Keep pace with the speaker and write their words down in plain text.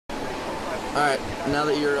All right, now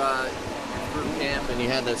that you're through camp and you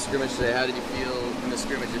had that scrimmage today, how did you feel in the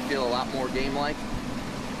scrimmage? Did you feel a lot more game-like?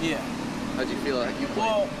 Yeah. How did you feel like you played?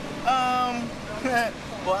 Well,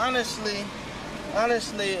 well, honestly, I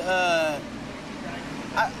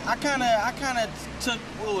kind of took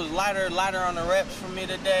what was lighter on the reps for me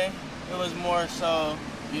today. It was more so,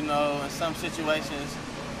 you know, in some situations,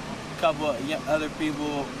 a couple of other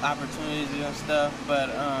people opportunities and stuff. But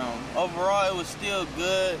overall, it was still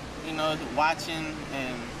good, you know, watching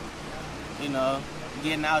and, you know,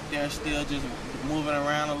 getting out there, still just moving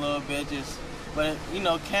around a little bit. But you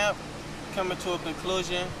know, camp coming to a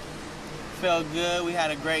conclusion. Felt good. We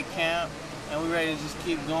had a great camp, and we're ready to just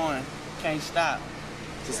keep going. Can't stop.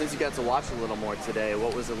 So since you got to watch a little more today,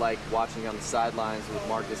 what was it like watching on the sidelines with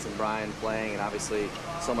Marcus and Brian playing, and obviously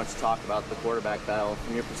so much talk about the quarterback battle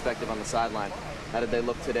from your perspective on the sideline? How did they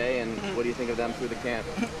look today, and what do you think of them through the camp?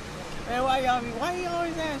 Man, why you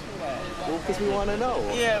always ask me that? Well, because we want to know.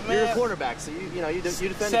 Yeah, man. You're a quarterback, so you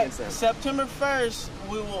defend against them. September 1st,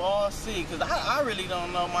 we will all see, because I really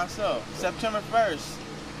don't know myself. September 1st.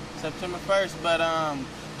 But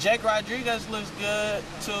Jake Rodriguez looks good,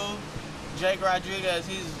 too. Jake Rodriguez,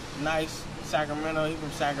 he's nice. Sacramento, he's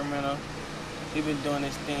from Sacramento. He's been doing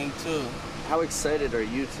his thing, too. How excited are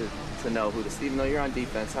you to know who even though you're on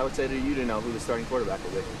defense, how excited are you to know who the starting quarterback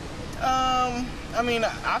will be? I mean,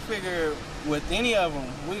 I figure with any of them,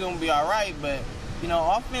 we're going to be all right. But, you know,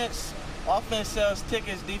 offense sells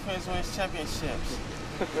tickets, defense wins championships.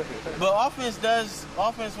 But offense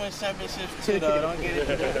wins championships too, though.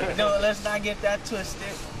 Let's not get that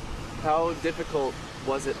twisted. How difficult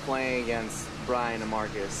was it playing against Brian and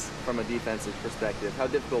Marcus from a defensive perspective? How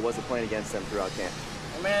difficult was it playing against them throughout camp?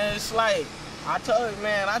 Man, it's like, I told you,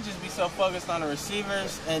 man, I just be so focused on the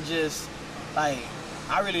receivers and just, like,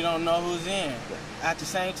 I really don't know who's in. At the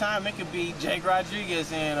same time, it could be Jake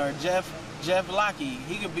Rodriguez in or Jeff Lockie.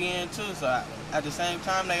 He could be in too. So at the same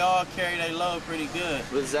time, they all carry their load pretty good.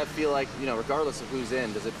 But does that feel like, you know, regardless of who's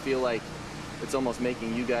in, does it feel like it's almost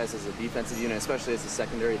making you guys as a defensive unit, especially as a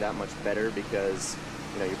secondary, that much better because,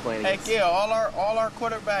 you know, you're playing against... Heck yeah, all our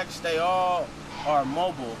quarterbacks, they all are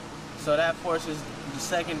mobile. So that forces the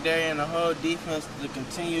secondary and the whole defense to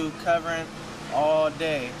continue covering all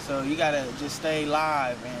day. So you got to just stay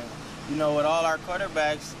live. And, you know, with all our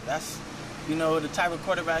quarterbacks, that's, you know, the type of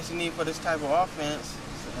quarterbacks you need for this type of offense.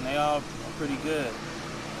 And they all are pretty good.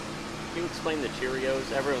 Can you explain the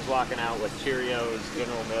Cheerios? Everyone's walking out with Cheerios,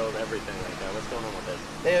 General Mills, everything like that. What's going on with this?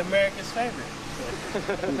 They're America's favorite.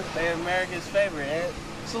 They're America's favorite.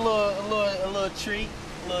 It's a little treat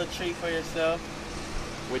for yourself.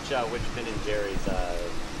 Which Ben and Jerry's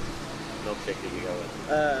milkshake did you go with?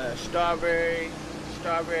 Strawberry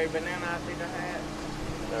banana, I think I had.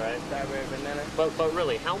 All right. Strawberry banana. But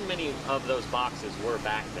really, how many of those boxes were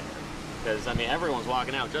back there? Because, I mean, everyone's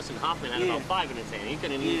walking out. Justin Hoffman had about 5 minutes in. He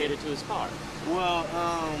couldn't even get it to his car. Well,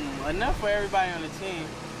 enough for everybody on the team.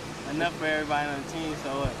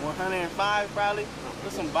 So, 105 probably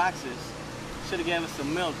with some boxes. Should have gave us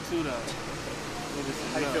some milk, too, though.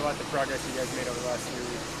 How do you feel about the progress you guys made over the last few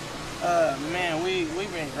weeks? Man,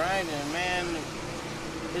 we've been grinding, man.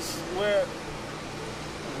 We're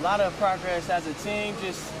a lot of progress as a team,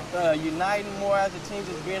 just uniting more as a team,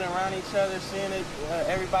 just being around each other, seeing it,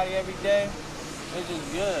 everybody every day. It's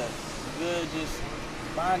just good. Good, just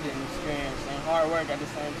bonding experience and hard work at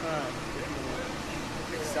the same time.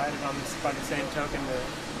 Excited on this, by the same token to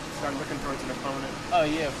start looking towards an opponent? Oh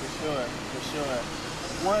yeah, for sure.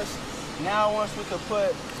 Once we could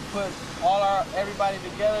put everybody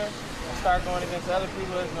together and start going against other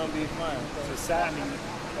people, it's gonna be fun. So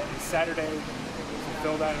Saturday, if you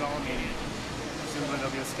fill that at all, I mean, presumably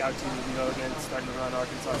there'll be a scout team you can go against, starting to run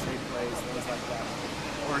Arkansas State plays, things like that.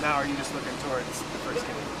 Or now are you just looking towards the first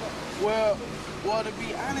game? Well, to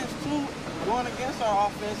be honest too, going against our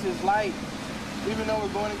offense is like, even though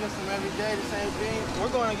we're going against them every day, the same thing,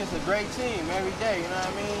 we're going against a great team every day, you know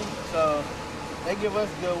what I mean? So they give us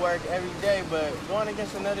good work every day, but going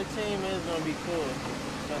against another team is going to be cool.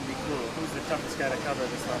 It's going to be cool. Who's the toughest guy to cover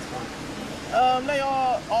this last one? All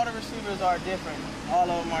the receivers are different. All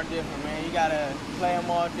of them are different, man. You got to play them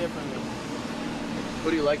all differently. Who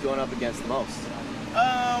do you like going up against the most?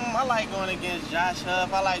 I like going against Josh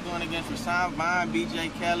Huff. I like going against Rasan Vine, B.J.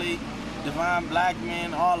 Kelly, Devon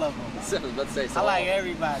Blackman, all of them. Let's say so. I like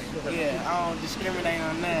everybody. Yeah, I don't discriminate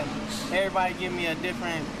on that. Everybody give me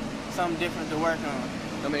something different to work on.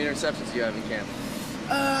 How many interceptions do you have in camp?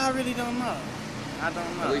 I really don't know. I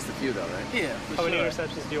don't know. At least a few, though, right? Yeah, for sure. How many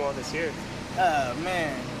interceptions do you want this year?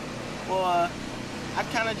 Man. Well, I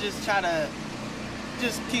kind of just try to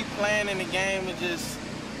just keep playing in the game and just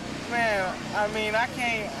Man, I mean, I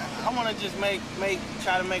can't. I want to just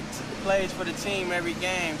try to make plays for the team every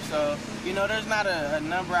game. So, you know, there's not a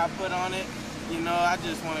number I put on it. You know, I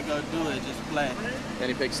just want to go do it, just play.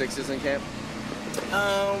 Any pick sixes in camp?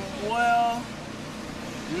 Well,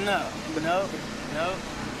 no.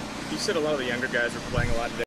 You said a lot of the younger guys are playing a lot today.